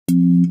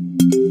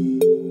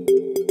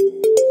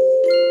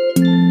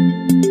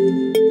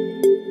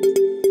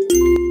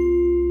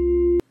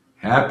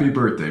Happy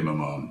birthday,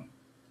 Mamone.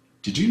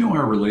 Did you know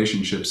our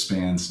relationship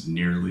spans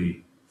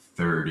nearly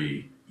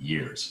 30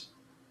 years?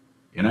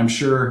 And I'm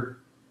sure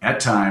at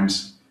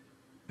times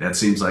that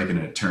seems like an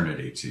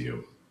eternity to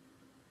you,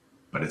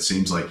 but it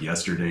seems like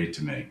yesterday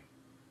to me.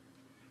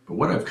 But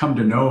what I've come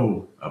to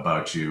know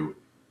about you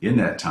in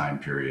that time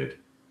period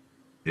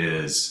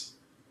is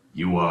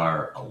you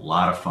are a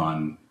lot of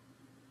fun,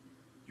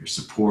 you're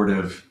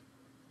supportive,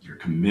 you're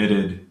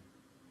committed,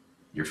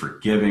 you're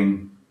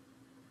forgiving,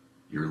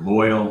 you're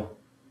loyal,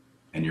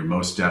 and you're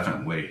most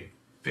definitely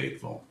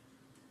faithful.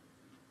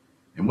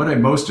 And what I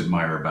most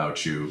admire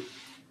about you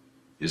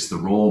is the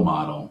role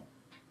model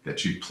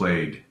that you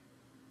played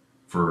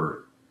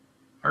for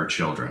our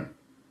children.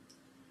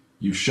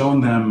 You've shown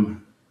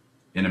them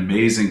an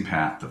amazing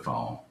path to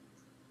follow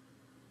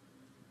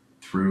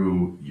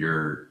through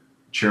your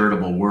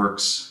charitable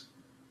works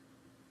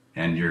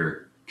and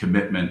your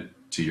commitment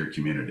to your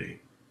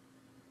community.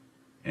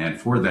 And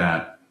for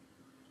that,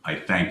 I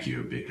thank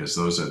you, because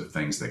those are the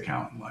things that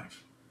count in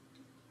life.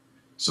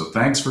 So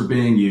thanks for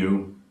being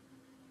you.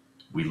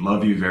 We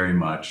love you very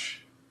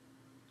much,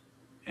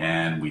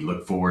 and we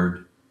look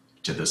forward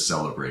to this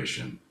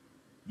celebration.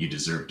 You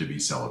deserve to be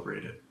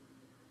celebrated.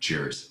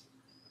 Cheers.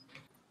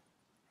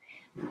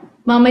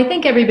 Mom, I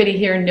think everybody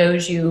here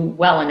knows you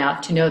well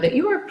enough to know that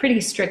you were a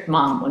pretty strict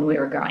mom when we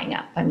were growing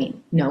up. I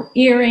mean, no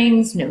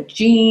earrings, no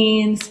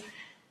jeans,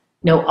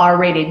 no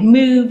R-rated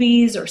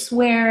movies or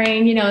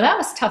swearing. You know, that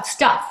was tough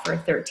stuff for a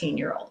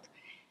 13-year-old.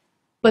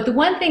 But the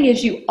one thing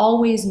is, you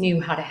always knew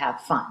how to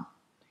have fun.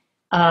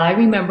 I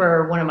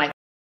remember one of my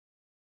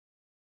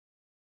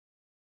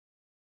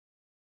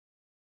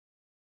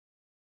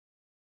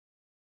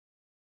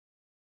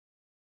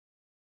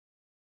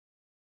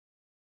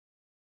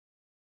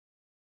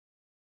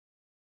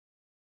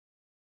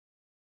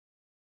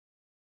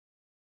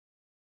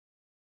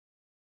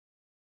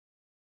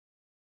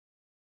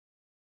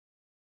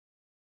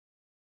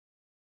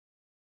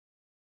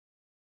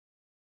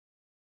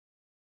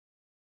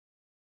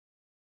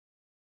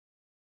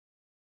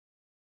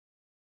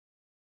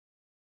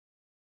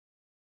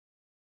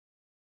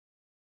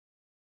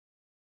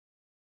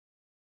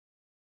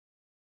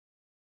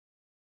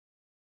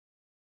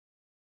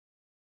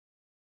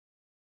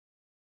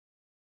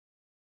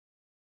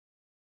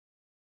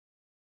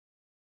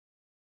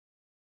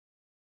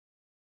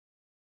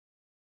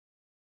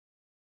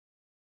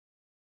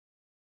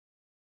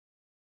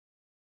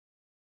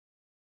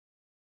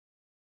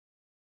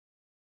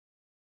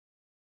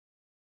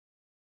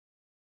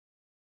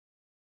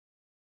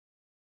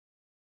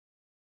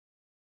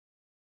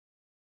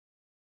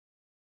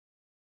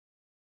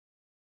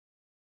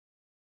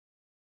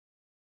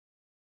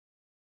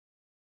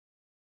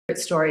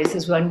stories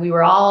is when we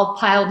were all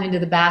piled into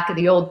the back of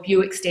the old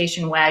Buick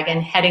station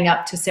wagon heading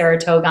up to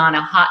Saratoga on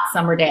a hot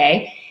summer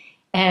day.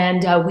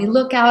 And we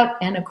look out,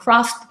 and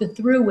across the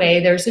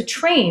thruway, there's a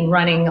train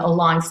running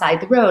alongside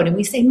the road. And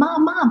we say,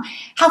 Mom,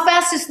 how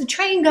fast is the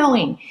train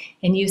going?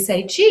 And you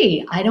say,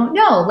 gee, I don't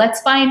know.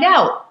 Let's find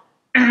out.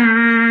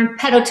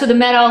 Pedal to the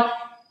metal.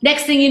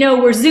 Next thing you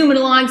know, we're zooming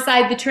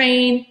alongside the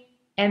train,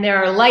 and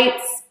there are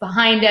lights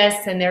behind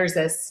us, and there's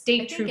a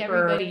state trooper.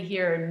 Everybody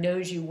here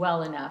knows you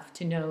well enough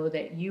to know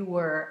that you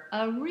were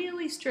a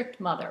really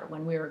strict mother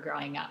when we were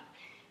growing up.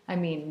 I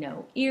mean,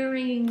 no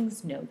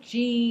earrings, no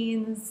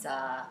jeans,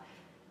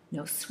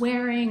 no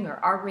swearing or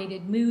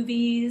R-rated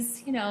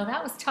movies. You know,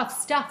 that was tough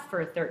stuff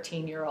for a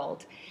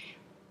 13-year-old.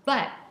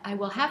 But I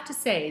will have to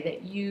say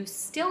that you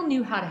still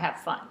knew how to have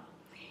fun.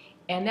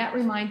 And that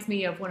reminds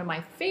me of one of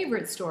my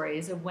favorite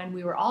stories of when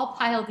we were all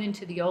piled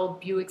into the old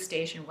Buick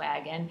station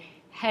wagon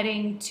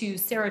heading to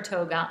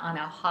Saratoga on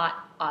a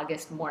hot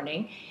August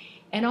morning.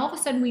 And all of a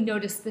sudden we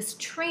notice this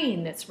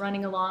train that's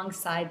running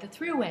alongside the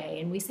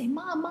thruway. And we say,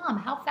 Mom,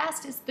 how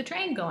fast is the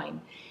train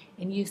going?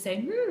 And you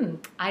say,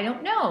 I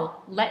don't know.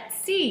 Let's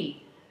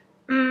see.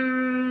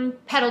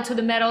 Pedal to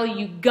the metal,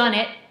 you gun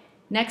it.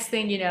 Next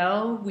thing you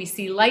know, we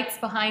see lights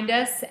behind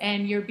us,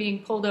 and you're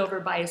being pulled over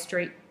by a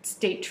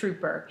state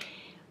trooper.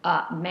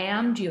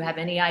 Ma'am, do you have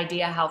any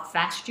idea how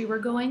fast you were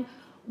going?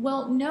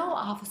 Well, no,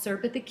 officer,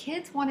 but the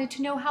kids wanted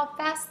to know how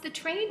fast the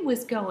train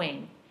was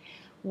going.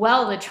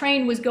 Well, the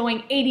train was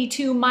going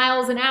 82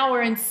 miles an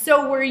hour, and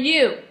so were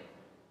you.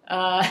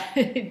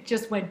 It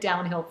just went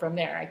downhill from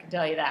there, I can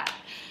tell you that.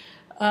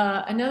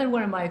 Another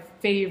one of my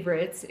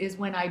favorites is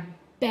when I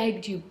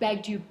begged you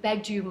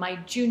my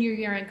junior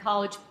year in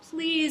college,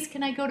 please,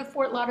 can I go to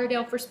Fort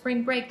Lauderdale for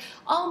spring break?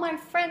 All my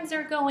friends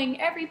are going,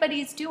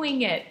 everybody's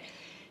doing it.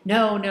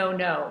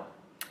 No.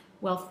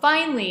 Well,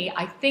 finally,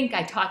 I think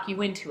I talk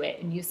you into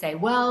it, and you say,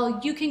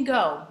 well, you can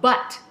go,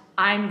 but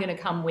I'm gonna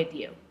come with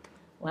you.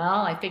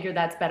 Well, I figure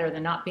that's better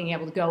than not being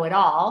able to go at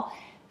all.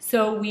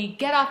 So we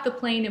get off the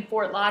plane in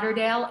Fort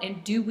Lauderdale,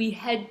 and do we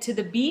head to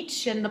the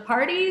beach and the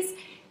parties?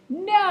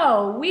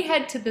 No, we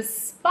head to the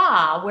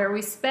spa, where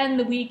we spend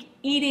the week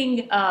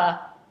eating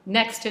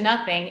next to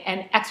nothing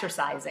and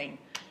exercising.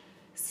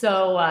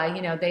 So,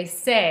 you know, they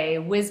say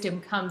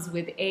wisdom comes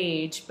with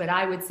age, but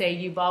I would say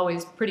you've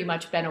always pretty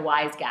much been a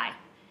wise guy.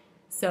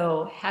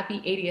 So happy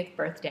 80th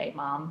birthday,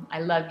 Mom. I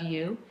love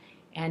you.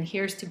 And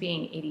here's to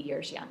being 80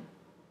 years young.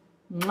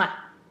 Mwah.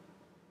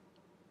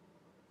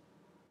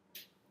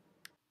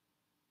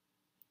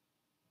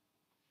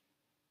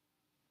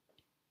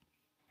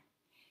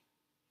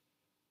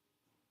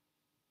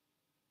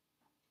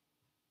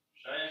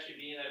 Should I actually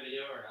be in that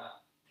video or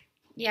not?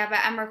 Yeah, but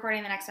I'm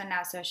recording the next one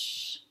now, so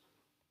shh.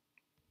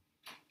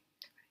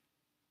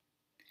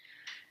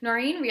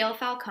 Noreen Real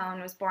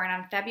Falcone was born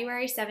on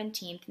February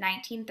 17,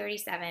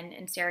 1937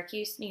 in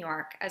Syracuse, New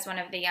York, as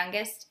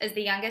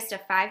the youngest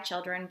of 5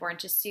 children born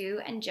to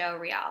Sue and Joe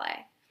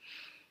Reale.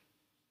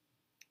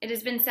 It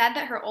has been said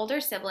that her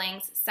older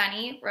siblings,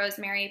 Sonny,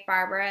 Rosemary,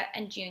 Barbara,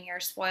 and Junior,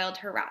 spoiled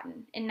her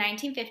rotten. In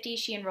 1950,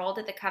 she enrolled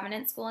at the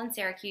Covenant School in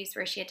Syracuse,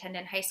 where she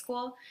attended high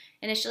school,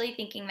 initially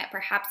thinking that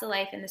perhaps a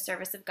life in the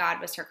service of God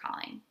was her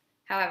calling.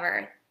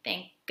 However,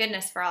 thank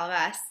goodness for all of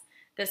us,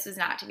 this was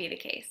not to be the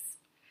case.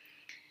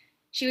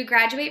 She would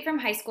graduate from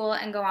high school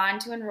and go on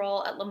to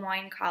enroll at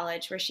Lemoyne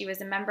College, where she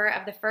was a member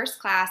of the first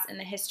class in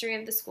the history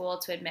of the school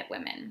to admit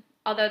women.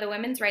 Although the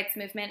women's rights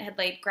movement had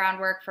laid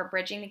groundwork for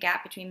bridging the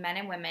gap between men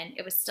and women,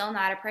 it was still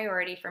not a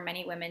priority for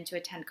many women to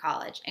attend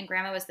college, and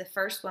Grandma was the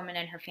first woman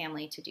in her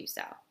family to do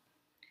so.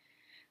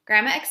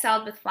 Grandma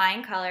excelled with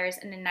flying colors,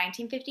 and in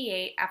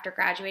 1958, after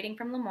graduating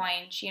from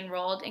Lemoyne, she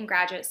enrolled in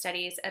graduate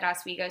studies at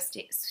Oswego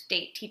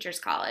State Teachers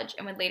College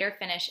and would later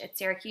finish at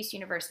Syracuse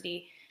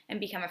University and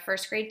become a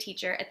first-grade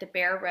teacher at the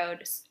Bear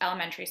Road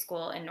Elementary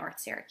School in North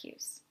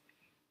Syracuse.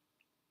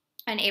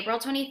 On April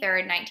 23,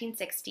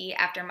 1960,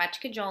 after much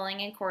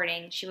cajoling and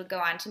courting, she would go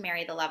on to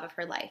marry the love of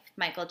her life,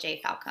 Michael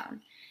J. Falcone.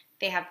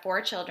 They have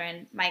 4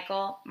 children,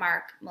 Michael,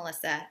 Mark,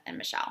 Melissa, and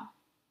Michelle.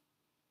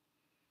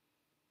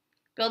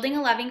 Building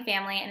a loving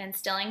family and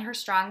instilling her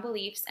strong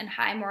beliefs and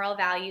high moral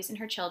values in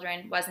her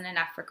children wasn't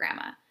enough for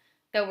Grandma.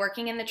 Though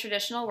working in the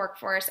traditional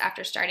workforce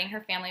after starting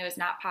her family was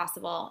not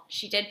possible,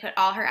 she did put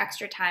all her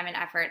extra time and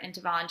effort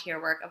into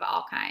volunteer work of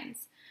all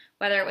kinds.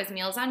 Whether it was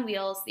Meals on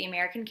Wheels, the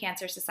American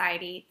Cancer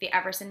Society, the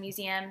Everson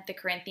Museum, the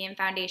Corinthian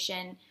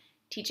Foundation,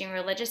 teaching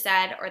religious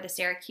ed, or the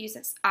Syracuse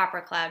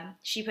Opera Club,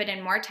 she put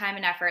in more time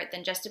and effort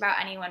than just about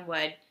anyone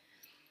would,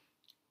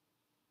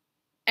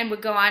 and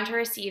would go on to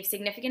receive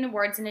significant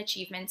awards and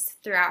achievements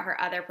throughout her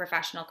other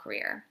professional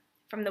career.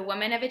 From the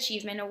Woman of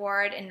Achievement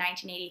Award in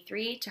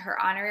 1983 to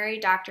her Honorary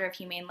Doctor of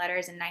Humane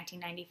Letters in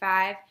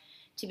 1995,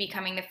 to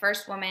becoming the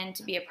first woman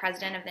to be a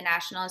president of the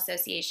National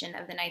Association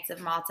of the Knights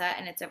of Malta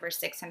in its over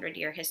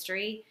 600-year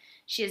history,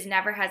 she has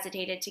never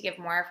hesitated to give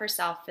more of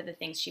herself for the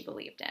things she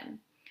believed in.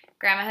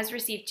 Grandma has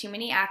received too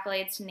many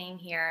accolades to name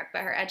here,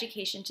 but her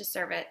dedication to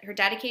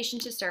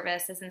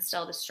service has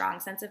instilled a strong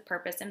sense of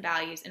purpose and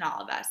values in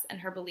all of us, and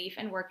her belief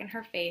and work in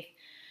her faith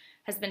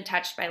has been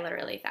touched by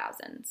literally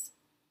thousands.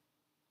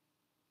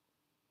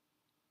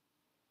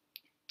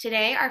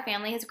 Today, our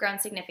family has grown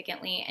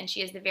significantly, and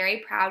she is the very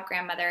proud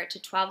grandmother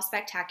to 12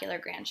 spectacular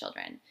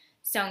grandchildren: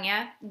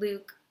 Sonia,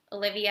 Luke,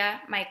 Olivia,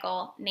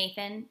 Michael,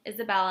 Nathan,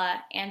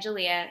 Isabella,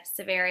 Angelia,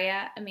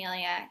 Severia,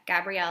 Amelia,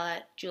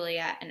 Gabriella,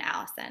 Julia, and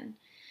Allison.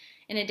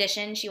 In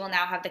addition, she will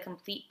now have the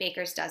complete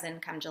baker's dozen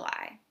come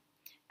July.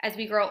 As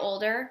we grow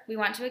older, we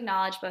want to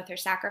acknowledge both her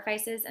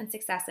sacrifices and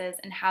successes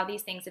and how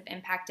these things have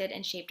impacted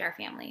and shaped our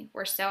family.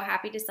 We're so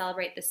happy to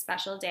celebrate this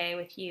special day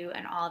with you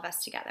and all of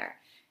us together.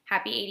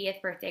 Happy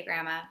 80th birthday,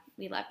 Grandma.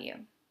 We love you.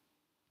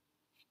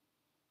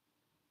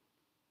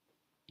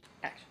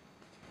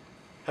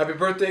 Happy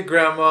birthday,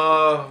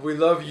 Grandma. We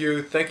love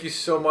you. Thank you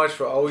so much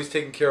for always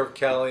taking care of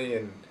Callie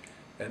and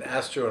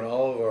Astro and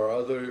all of our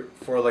other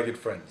four-legged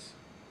friends.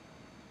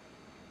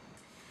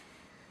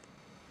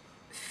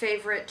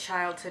 Favorite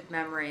childhood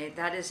memory?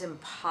 That is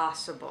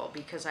impossible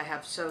because I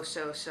have so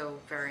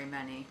very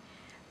many.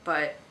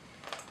 But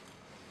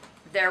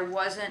there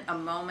wasn't a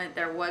moment,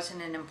 there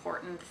wasn't an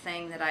important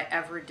thing that I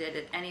ever did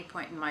at any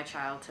point in my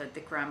childhood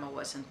that Grandma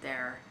wasn't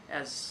there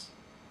as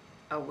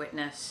a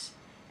witness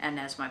and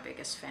as my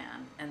biggest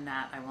fan, and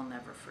that I will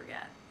never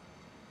forget.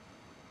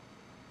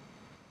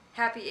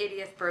 Happy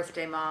 80th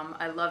birthday, Mom.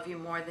 I love you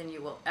more than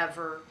you will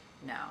ever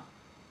know.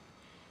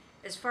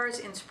 As far as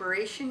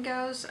inspiration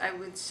goes, I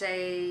would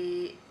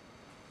say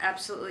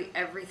absolutely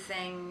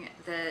everything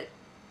that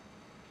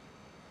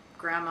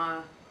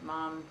Grandma,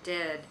 Mom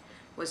did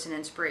was an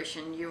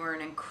inspiration. You were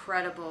an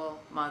incredible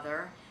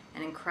mother,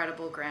 an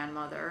incredible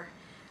grandmother.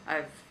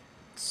 I've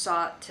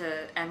sought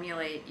to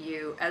emulate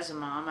you as a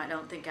mom. I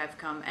don't think I've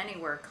come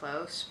anywhere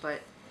close, but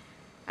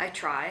I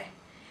try.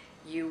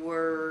 You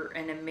were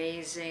an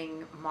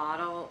amazing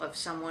model of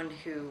someone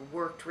who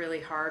worked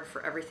really hard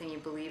for everything you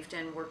believed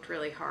in, worked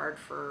really hard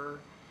for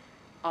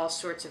all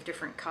sorts of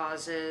different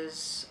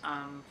causes,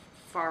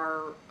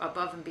 far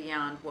above and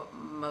beyond what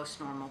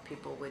most normal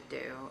people would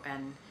do.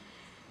 And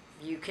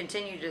you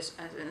continue to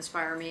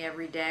inspire me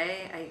every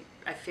day.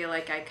 I feel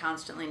like I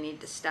constantly need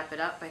to step it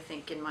up. I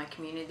think in my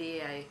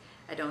community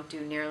I don't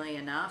do nearly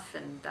enough,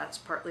 and that's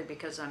partly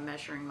because I'm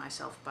measuring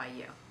myself by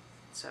you.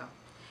 So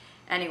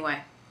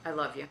anyway, I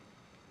love you.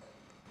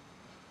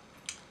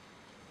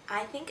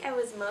 I think I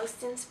was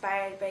most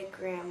inspired by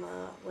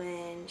Grandma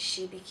when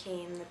she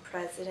became the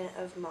president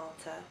of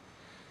Malta.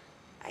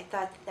 I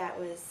thought that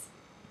was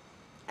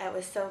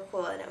so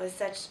cool, and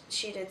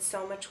she did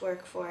so much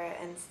work for it,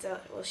 and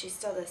she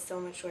still does so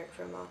much work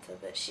for Malta,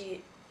 but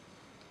she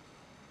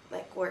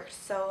worked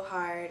so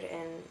hard,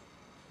 and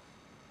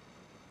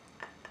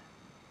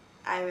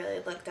I really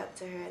looked up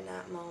to her in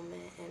that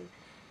moment. And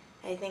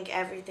I think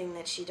everything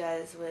that she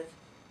does with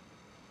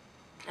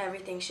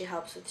everything she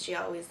helps with, she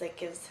always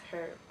gives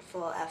her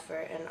full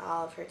effort and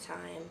all of her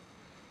time,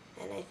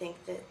 and I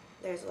think that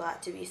there's a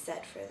lot to be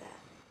said for that.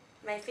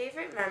 My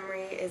favorite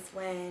memory is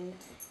when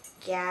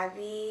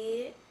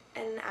Gabby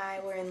and I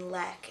were in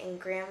Lek, and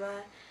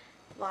Grandma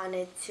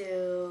wanted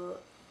to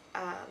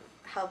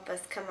help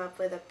us come up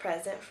with a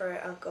present for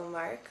Uncle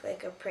Mark,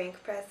 a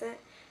prank present,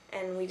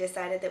 and we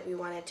decided that we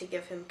wanted to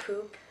give him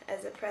poop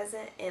as a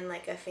present in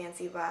a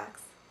fancy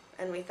box,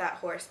 and we thought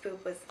horse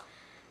poop was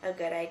a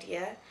good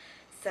idea.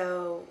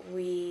 So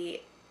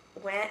we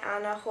went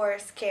on a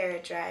horse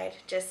carriage ride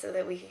just so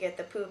that we could get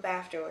the poop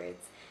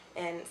afterwards.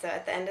 And so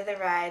at the end of the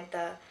ride,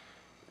 the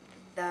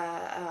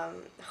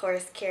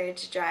horse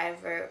carriage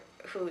driver,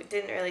 who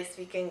didn't really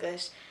speak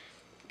English,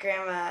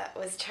 Grandma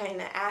was trying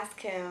to ask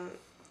him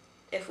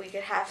if we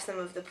could have some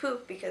of the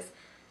poop, because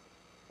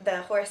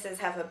the horses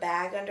have a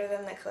bag under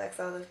them that collects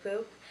all the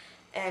poop.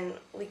 And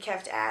we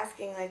kept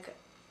asking,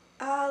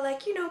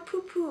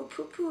 poo-poo,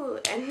 poo-poo.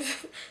 And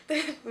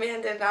the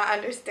man did not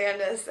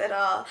understand us at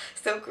all.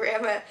 So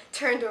Grandma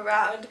turned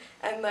around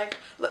and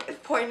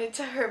pointed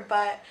to her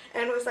butt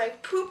and was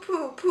like,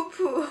 poo-poo,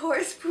 poo-poo,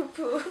 horse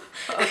poo-poo.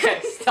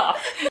 Okay, stop.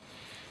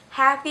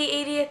 Happy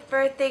 80th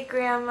birthday,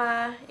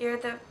 Grandma. You're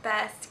the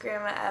best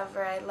grandma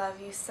ever. I love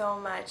you so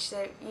much.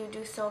 You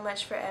do so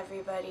much for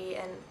everybody,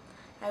 and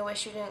I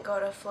wish you didn't go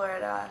to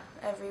Florida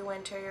every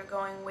winter. You're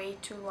going way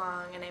too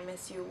long, and I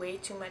miss you way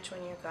too much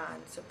when you're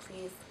gone. So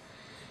please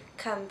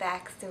come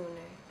back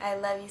sooner. I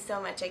love you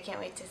so much. I can't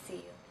wait to see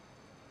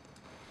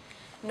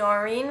you.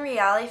 Noreen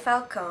Reale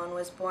Falcone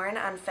was born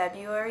on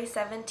February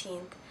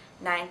 17th,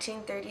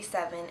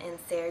 1937 in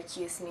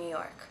Syracuse, New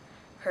York.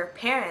 Her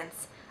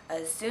parents,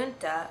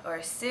 Azunta,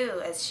 or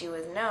Sue as she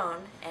was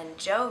known, and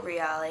Joe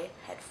Reale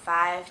had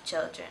 5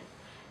 children.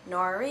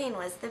 Noreen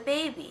was the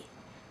baby.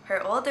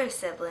 Her older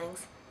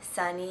siblings,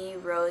 Sunny,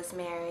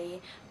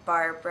 Rosemary,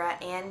 Barbara,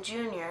 and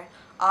Junior,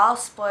 all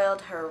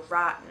spoiled her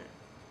rotten.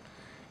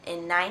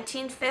 In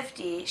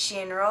 1950, she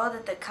enrolled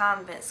at the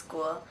convent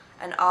school,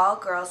 an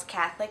all-girls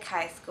Catholic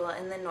high school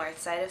in the north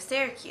side of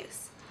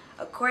Syracuse.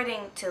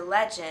 According to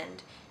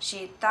legend,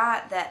 she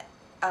thought that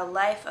a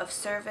life of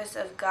service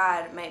of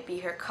God might be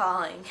her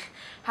calling.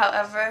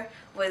 However,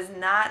 was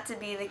not to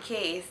be the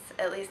case,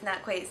 at least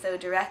not quite so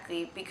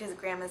directly, because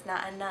Grandma's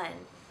not a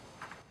nun.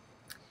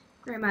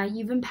 Grandma,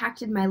 you've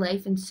impacted my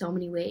life in so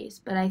many ways,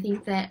 but I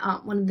think that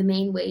one of the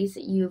main ways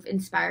that you've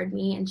inspired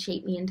me and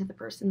shaped me into the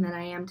person that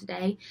I am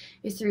today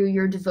is through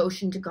your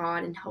devotion to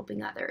God and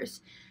helping others.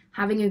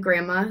 Having a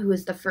grandma who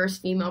is the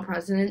first female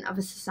president of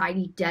a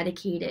society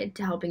dedicated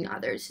to helping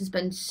others has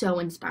been so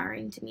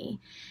inspiring to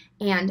me.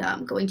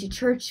 And going to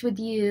church with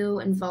you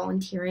and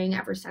volunteering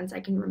ever since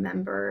I can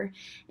remember,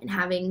 and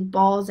having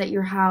balls at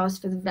your house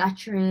for the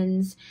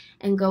veterans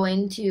and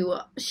going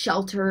to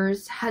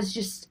shelters has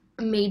just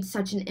made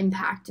such an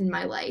impact in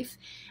my life,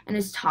 and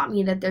has taught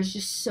me that there's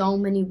just so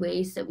many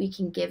ways that we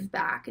can give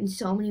back and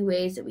so many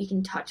ways that we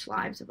can touch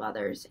lives of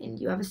others. And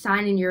you have a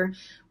sign in your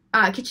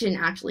kitchen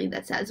actually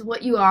that says,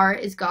 what you are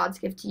is God's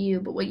gift to you,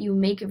 but what you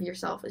make of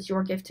yourself is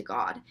your gift to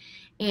God.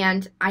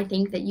 And I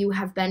think that you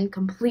have been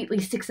completely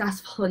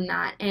successful in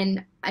that,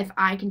 and if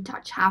I can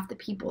touch half the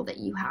people that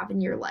you have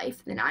in your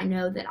life, then I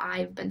know that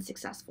I've been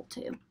successful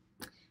too.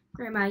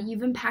 Grandma,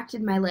 you've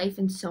impacted my life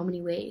in so many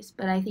ways,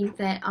 but I think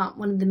that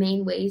one of the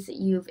main ways that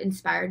you've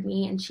inspired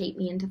me and shaped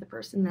me into the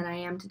person that I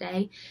am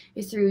today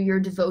is through your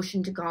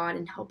devotion to God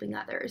and helping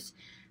others.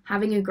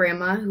 Having a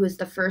grandma who is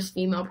the first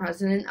female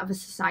president of a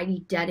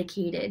society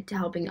dedicated to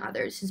helping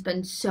others has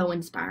been so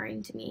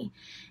inspiring to me.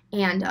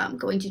 And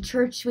going to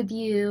church with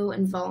you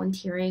and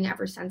volunteering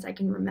ever since I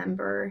can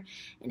remember,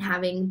 and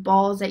having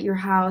balls at your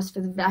house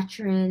for the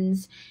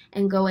veterans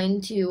and going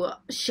to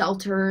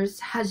shelters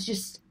has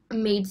just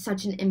made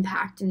such an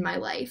impact in my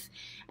life,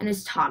 and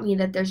has taught me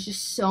that there's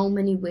just so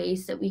many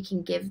ways that we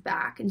can give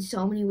back and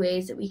so many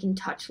ways that we can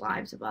touch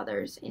lives of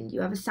others. And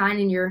you have a sign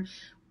in your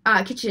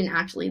kitchen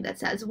actually that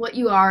says, what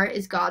you are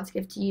is God's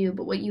gift to you,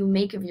 but what you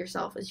make of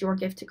yourself is your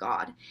gift to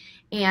God.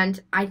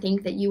 And I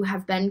think that you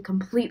have been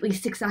completely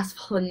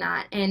successful in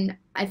that, and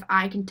if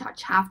I can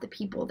touch half the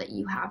people that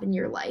you have in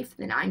your life,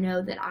 then I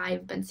know that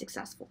I've been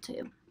successful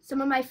too. Some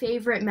of my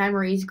favorite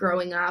memories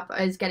growing up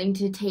is getting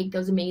to take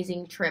those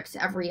amazing trips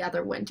every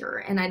other winter,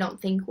 and I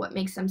don't think what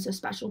makes them so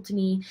special to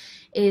me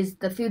is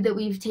the food that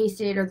we've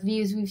tasted or the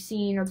views we've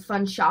seen or the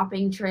fun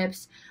shopping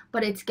trips,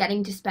 but it's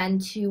getting to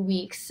spend 2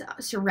 weeks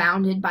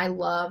surrounded by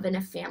love and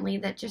a family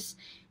that just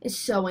is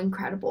so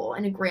incredible,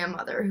 and a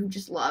grandmother who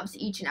just loves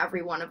each and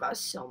every one of us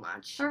so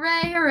much.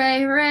 Hooray,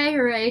 hooray, hooray,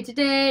 hooray,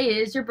 today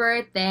is your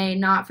birthday.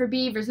 Not for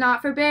beavers,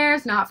 not for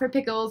bears, not for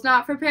pickles,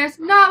 not for pears,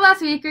 not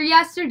last week or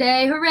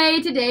yesterday.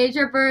 Hooray, today is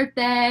your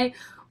birthday.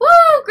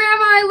 Woo,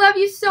 Grandma, I love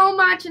you so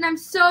much, and I'm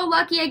so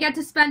lucky I get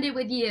to spend it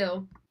with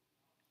you.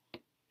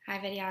 Hi,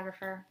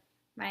 videographer.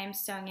 My name's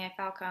Sonia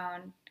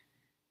Falcone.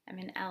 I'm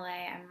in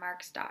LA. I'm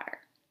Mark's daughter.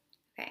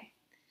 Okay.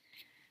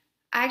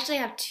 I actually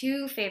have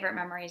two favorite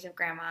memories of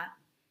Grandma.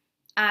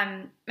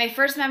 My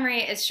first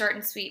memory is short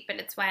and sweet, but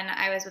it's when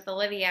I was with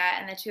Olivia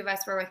and the two of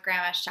us were with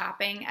Grandma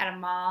shopping at a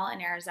mall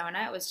in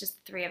Arizona. It was just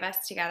the three of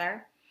us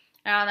together.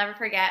 And I'll never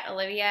forget,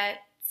 Olivia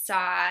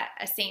saw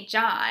a St.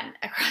 John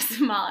across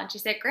the mall and she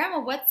said, "Grandma,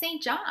 what's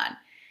St. John?"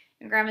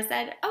 And Grandma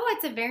said, "Oh,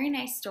 it's a very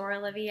nice store,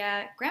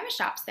 Olivia. Grandma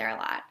shops there a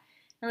lot."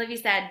 And Olivia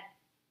said,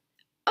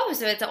 "Oh,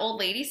 so it's an old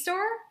lady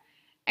store?"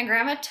 And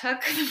Grandma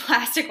took the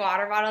plastic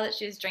water bottle that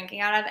she was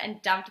drinking out of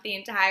and dumped the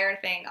entire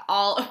thing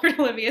all over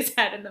Olivia's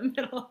head in the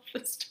middle of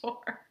the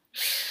store.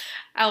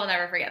 I will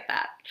never forget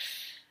that.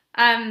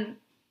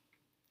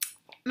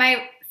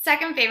 My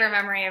second favorite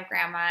memory of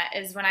Grandma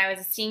is when I was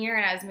a senior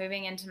and I was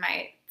moving into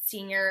my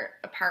senior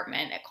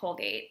apartment at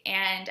Colgate,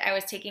 and I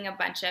was taking a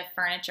bunch of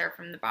furniture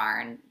from the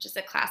barn, just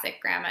a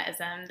classic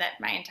Grandma-ism that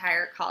my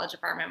entire college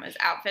apartment was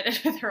outfitted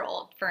with her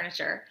old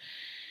furniture.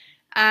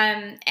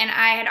 And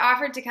I had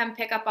offered to come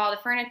pick up all the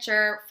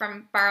furniture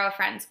borrow a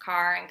friend's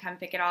car and come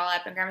pick it all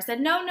up. And Grandma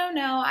said, no,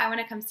 I want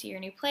to come see your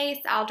new place.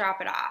 I'll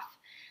drop it off.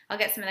 I'll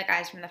get some of the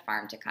guys from the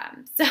farm to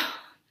come. So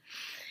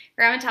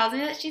Grandma tells me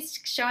that she's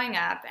showing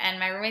up, and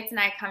my roommates and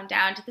I come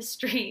down to the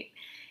street,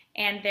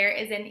 and there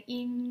is an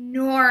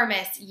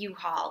enormous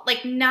U-Haul.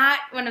 Like, not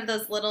one of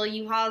those little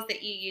U-Hauls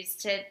that you use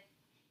to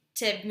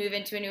move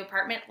into a new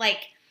apartment,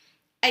 like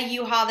a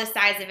U-Haul the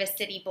size of a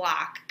city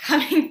block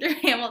coming through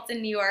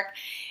Hamilton, New York.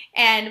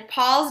 And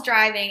Paul's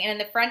driving, and in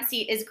the front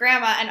seat is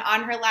Grandma, and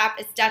on her lap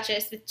is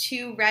Duchess with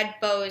two red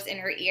bows in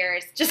her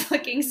ears, just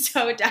looking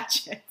so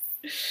Duchess.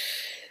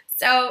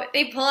 So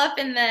they pull up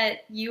in the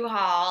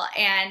U-Haul,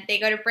 and they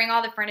go to bring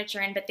all the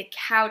furniture in, but the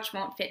couch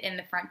won't fit in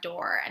the front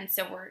door. And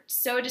so we're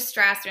so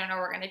distressed. We don't know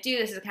what we're going to do.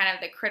 This is kind of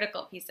the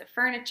critical piece of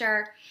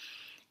furniture.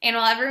 And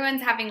while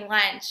everyone's having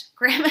lunch,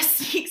 Grandma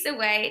sneaks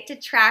away to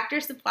Tractor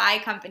Supply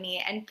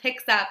Company and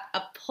picks up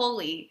a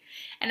pulley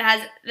and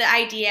has the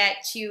idea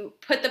to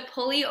put the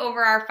pulley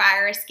over our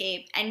fire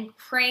escape and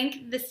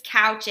crank this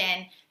couch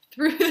in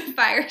through the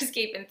fire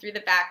escape and through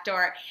the back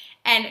door.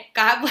 And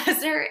God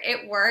bless her,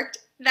 it worked.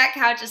 That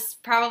couch is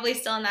probably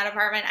still in that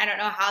apartment. I don't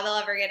know how they'll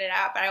ever get it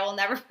out, but I will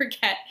never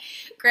forget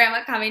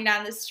Grandma coming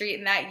down the street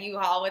in that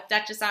U-Haul with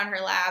Duchess on her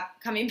lap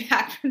coming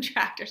back from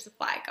Tractor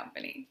Supply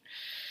Company.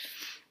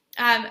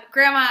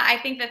 Grandma, I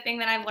think the thing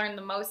that I've learned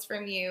the most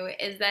from you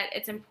is that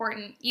it's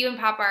important. You and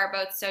Papa are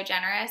both so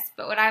generous,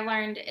 but what I've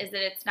learned is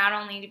that it's not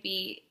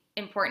only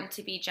important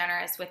to be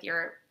generous with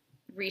your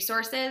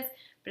resources,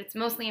 but it's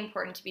mostly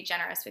important to be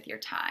generous with your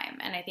time.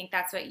 And I think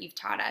that's what you've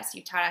taught us.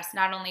 You've taught us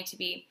not only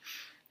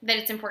that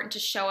it's important to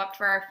show up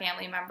for our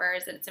family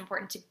members, that it's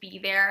important to be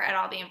there at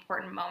all the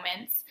important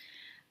moments,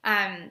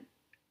 and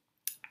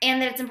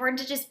that it's important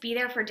to just be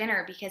there for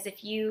dinner, because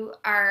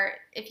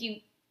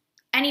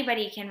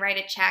anybody can write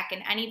a check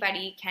and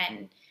anybody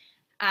can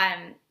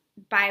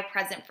buy a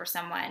present for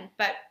someone.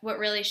 But what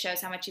really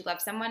shows how much you love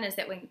someone is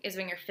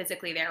when you're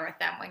physically there with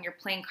them, when you're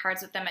playing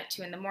cards with them at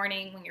 2 a.m,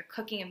 when you're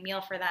cooking a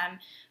meal for them,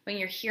 when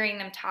you're hearing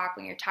them talk,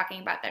 when you're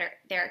talking about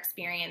their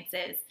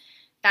experiences.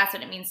 That's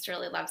what it means to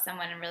really love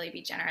someone and really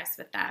be generous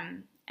with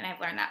them. And I've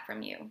learned that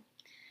from you.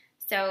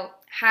 So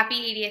happy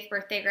 80th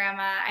birthday,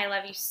 Grandma. I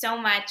love you so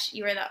much.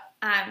 You are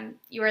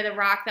the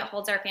rock that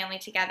holds our family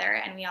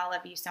together, and we all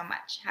love you so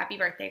much. Happy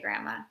birthday,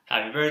 Grandma.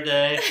 Happy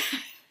birthday.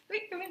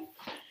 Wait, come in.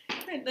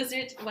 Let's do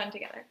it one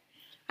together.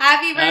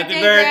 Happy birthday,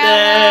 Happy birthday.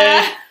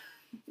 Grandma.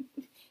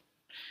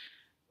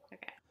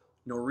 Okay.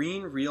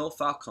 Noreen Real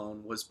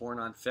Falcone was born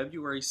on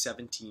February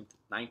 17,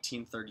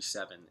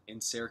 1937, in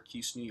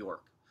Syracuse, New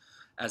York,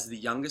 as the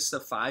youngest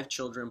of 5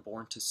 children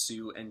born to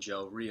Sue and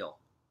Joe Real.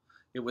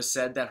 It was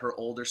said that her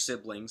older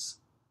siblings,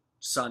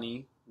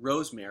 Sonny,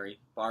 Rosemary,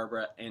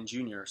 Barbara, and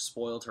Junior,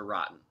 spoiled her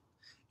rotten.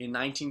 In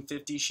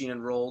 1950, she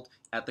enrolled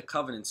at the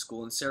Covenant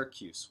School in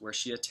Syracuse, where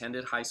she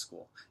attended high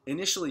school,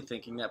 initially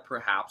thinking that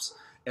perhaps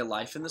a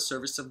life in the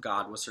service of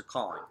God was her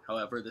calling.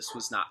 However, this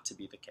was not to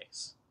be the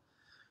case.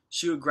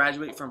 She would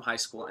graduate from high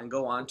school and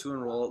go on to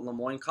enroll at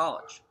Lemoyne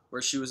College,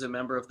 where she was a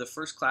member of the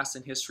first class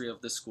in history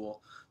of the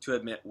school to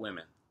admit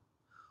women.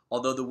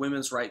 Although the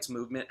women's rights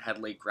movement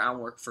had laid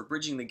groundwork for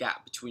bridging the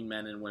gap between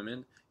men and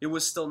women, it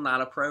was still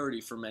not a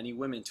priority for many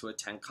women to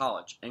attend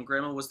college, and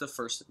Grandma was the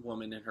first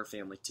woman in her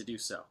family to do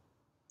so.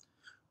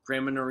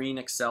 Grandma Noreen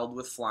excelled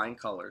with flying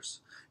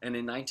colors, and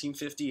in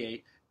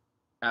 1958,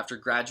 after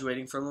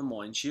graduating from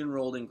Lemoyne, she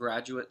enrolled in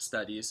graduate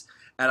studies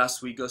at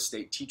Oswego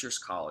State Teachers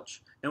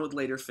College, and would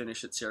later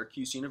finish at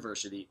Syracuse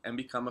University and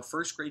become a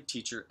first-grade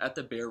teacher at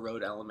the Bear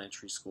Road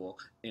Elementary School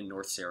in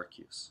North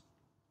Syracuse.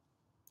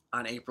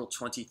 On April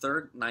 23,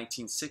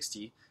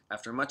 1960,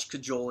 after much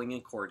cajoling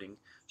and courting,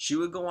 she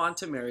would go on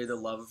to marry the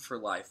love of her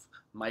life,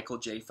 Michael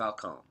J.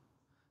 Falcone.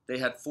 They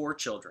had 4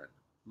 children,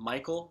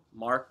 Michael,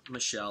 Mark,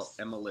 Michelle,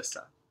 and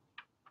Melissa.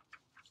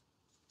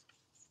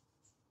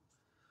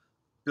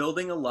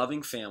 Building a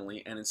loving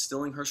family and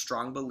instilling her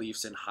strong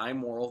beliefs and high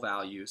moral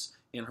values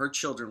in her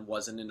children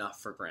wasn't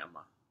enough for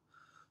Grandma.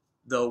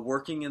 Though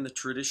working in the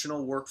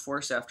traditional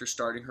workforce after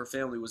starting her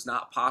family was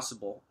not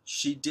possible,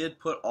 she did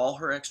put all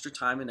her extra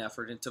time and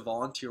effort into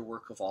volunteer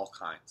work of all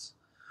kinds.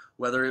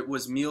 Whether it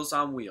was Meals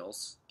on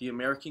Wheels, the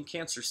American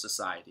Cancer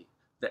Society,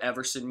 the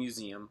Everson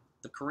Museum,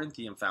 the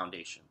Corinthian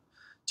Foundation,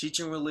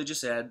 teaching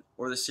religious ed,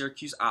 or the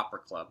Syracuse Opera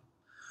Club,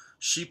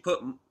 she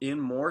put in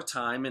more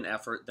time and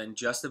effort than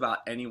just about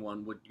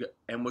anyone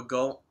would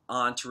go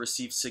on to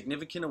receive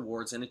significant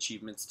awards and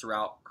achievements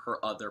throughout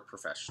her other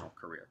professional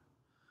career.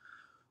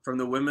 From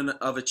the Women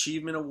of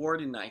Achievement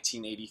Award in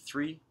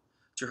 1983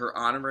 to her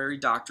Honorary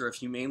Doctor of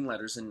Humane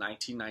Letters in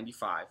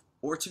 1995,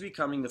 or to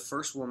becoming the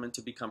first woman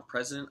to become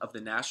president of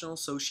the National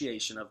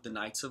Association of the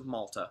Knights of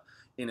Malta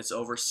in its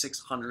over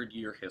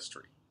 600-year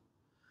history.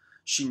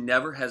 She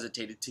never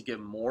hesitated to give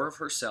more of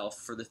herself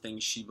for the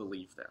things she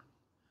believed in.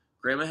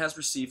 Grandma has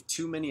received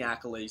too many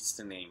accolades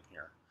to name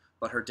here,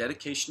 but her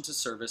dedication to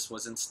service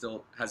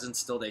has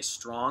instilled a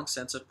strong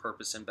sense of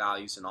purpose and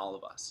values in all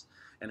of us,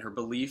 and her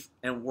belief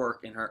and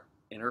work in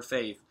her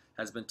faith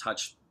has been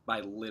touched by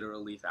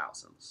literally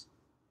thousands.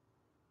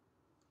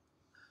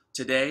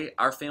 Today,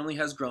 our family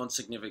has grown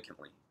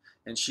significantly,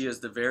 and she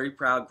is the very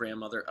proud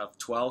grandmother of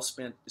 12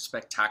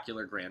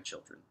 spectacular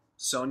grandchildren: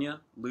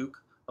 Sonia,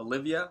 Luke,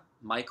 Olivia,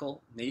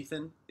 Michael,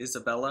 Nathan,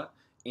 Isabella,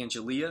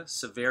 Angelia,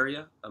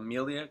 Severia,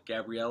 Amelia,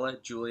 Gabriella,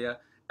 Julia,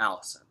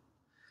 Allison.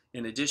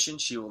 In addition,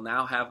 she will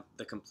now have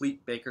the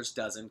complete baker's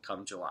dozen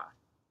come July.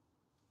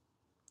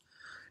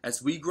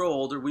 As we grow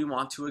older, we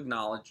wanted to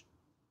acknowledge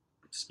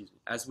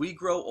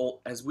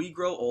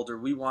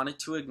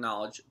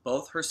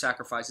both her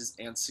sacrifices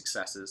and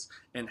successes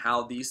and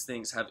how these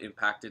things have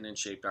impacted and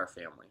shaped our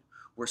family.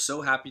 We're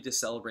so happy to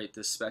celebrate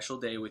this special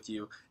day with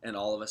you and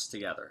all of us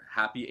together.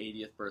 Happy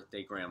 80th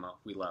birthday, Grandma.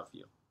 We love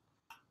you.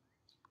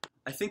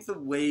 I think the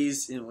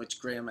ways in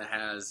which Grandma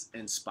has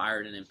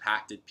inspired and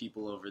impacted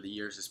people over the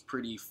years is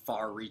pretty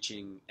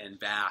far-reaching and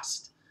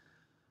vast.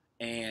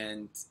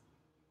 And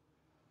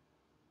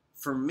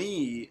for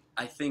me,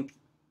 I think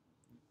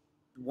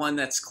one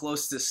that's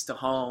closest to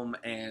home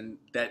and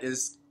that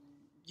is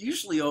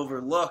usually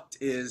overlooked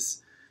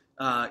is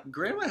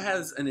Grandma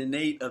has an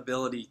innate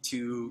ability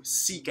to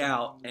seek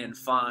out and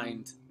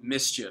find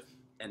mischief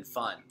and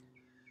fun.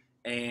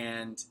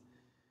 And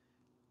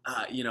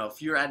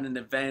if you're at an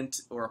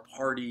event or a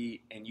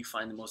party and you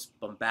find the most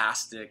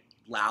bombastic,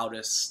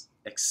 loudest,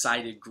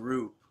 excited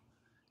group,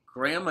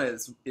 Grandma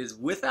is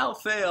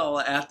without fail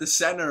at the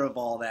center of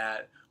all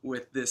that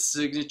with this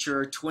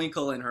signature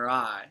twinkle in her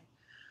eye.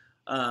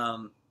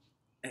 And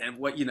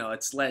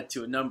it's led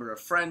to a number of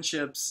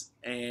friendships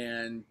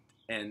and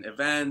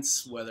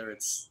events, whether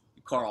it's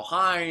Karl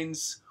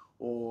Heinz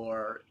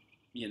or,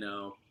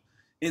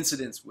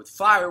 incidents with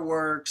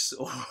fireworks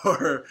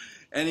or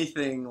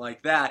anything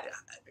like that.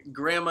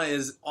 Grandma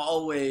is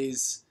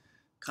always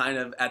kind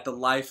of at the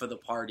life of the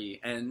party.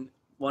 And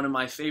one of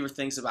my favorite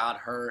things about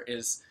her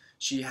is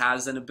she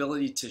has an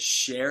ability to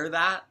share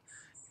that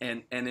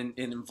and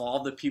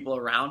involve the people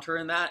around her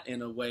in that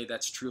in a way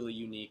that's truly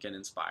unique and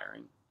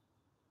inspiring.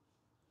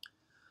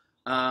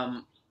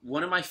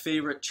 One of my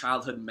favorite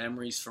childhood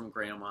memories from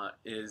Grandma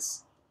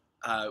is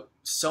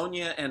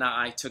Sonia and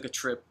I took a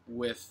trip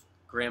with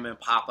Grandma and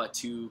Papa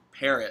to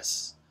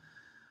Paris.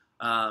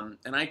 And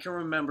I can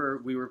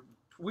remember we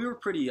were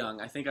pretty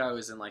young. I think I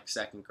was in like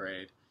 2nd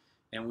grade.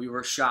 And we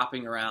were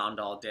shopping around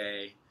all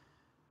day.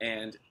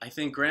 And I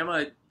think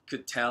Grandma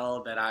could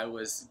tell that I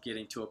was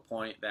getting to a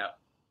point that,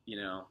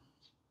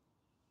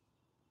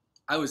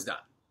 I was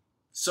done.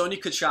 Sonia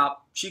could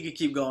shop. She could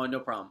keep going, no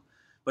problem.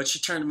 But she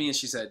turned to me and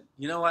she said,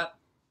 "You know what?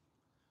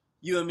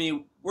 You and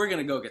me, we're going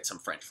to go get some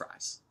French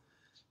fries."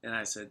 And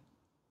I said,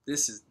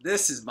 This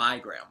is my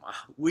grandma.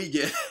 We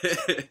get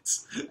it.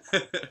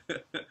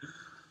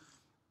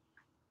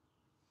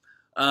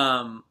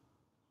 I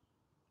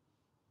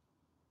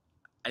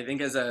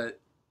think I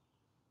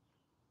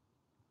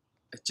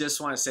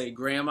just want to say,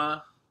 Grandma,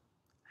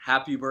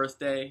 happy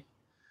birthday.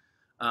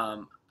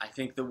 I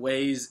think the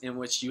ways in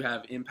which you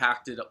have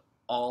impacted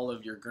all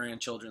of your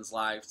grandchildren's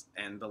lives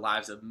and the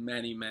lives of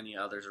many, many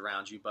others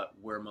around you, but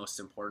we're most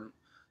important.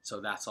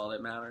 So that's all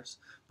that matters.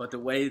 But the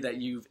way that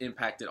you've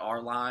impacted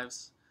our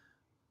lives,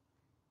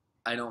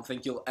 I don't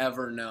think you'll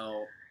ever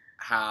know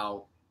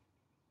how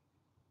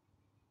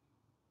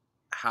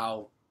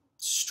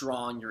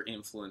strong your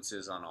influence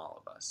is on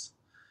all of us.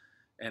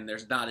 And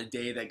there's not a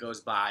day that goes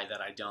by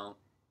that I don't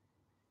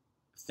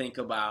think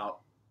about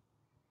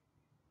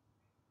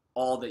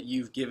all that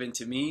you've given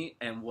to me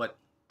and what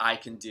I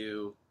can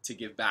do to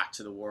give back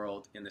to the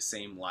world in the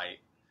same light.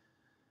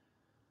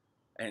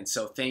 And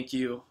so thank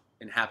you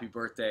and happy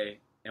birthday,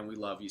 and we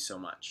love you so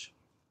much.